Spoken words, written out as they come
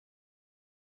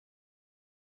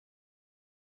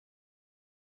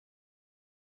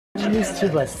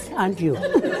mischievous, aren't you?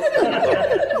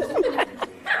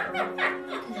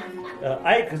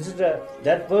 I consider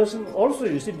that person also,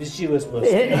 you see, mischievous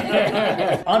person.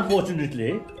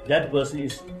 Unfortunately, that person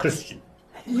is Christian.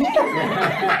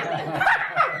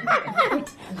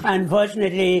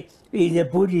 Unfortunately, he's a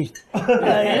Buddhist.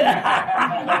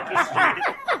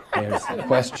 There's a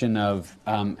question of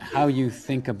how you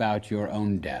think about your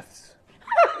own deaths.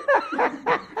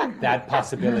 That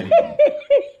possibility.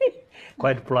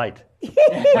 Quite polite.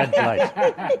 Quite polite.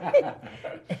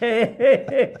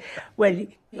 Well,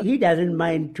 he doesn't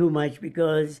mind too much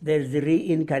because there's the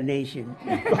reincarnation.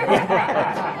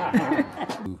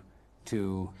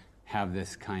 To have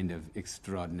this kind of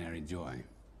extraordinary joy.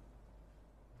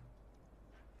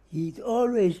 He's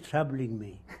always troubling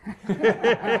me.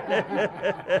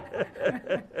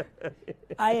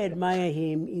 I admire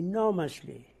him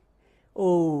enormously.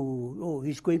 Oh,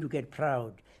 he's going to get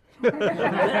proud.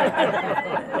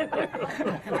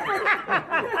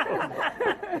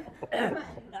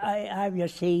 I'm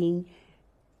just saying,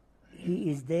 he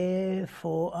is there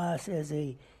for us as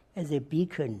a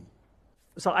beacon.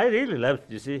 So I really loved,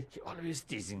 you see, he always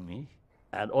teasing me,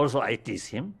 and also I tease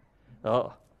him.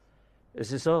 You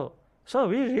see, so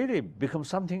we really become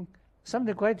something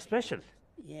quite special.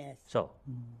 Yes. So,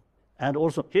 and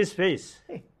also his face.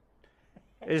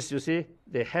 Is, you see,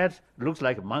 the head looks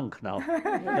like a monk now.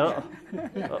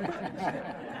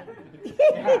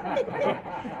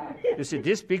 You see,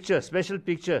 this picture, special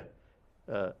picture,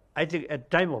 I think at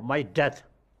time of my death,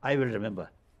 I will remember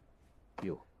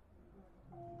you.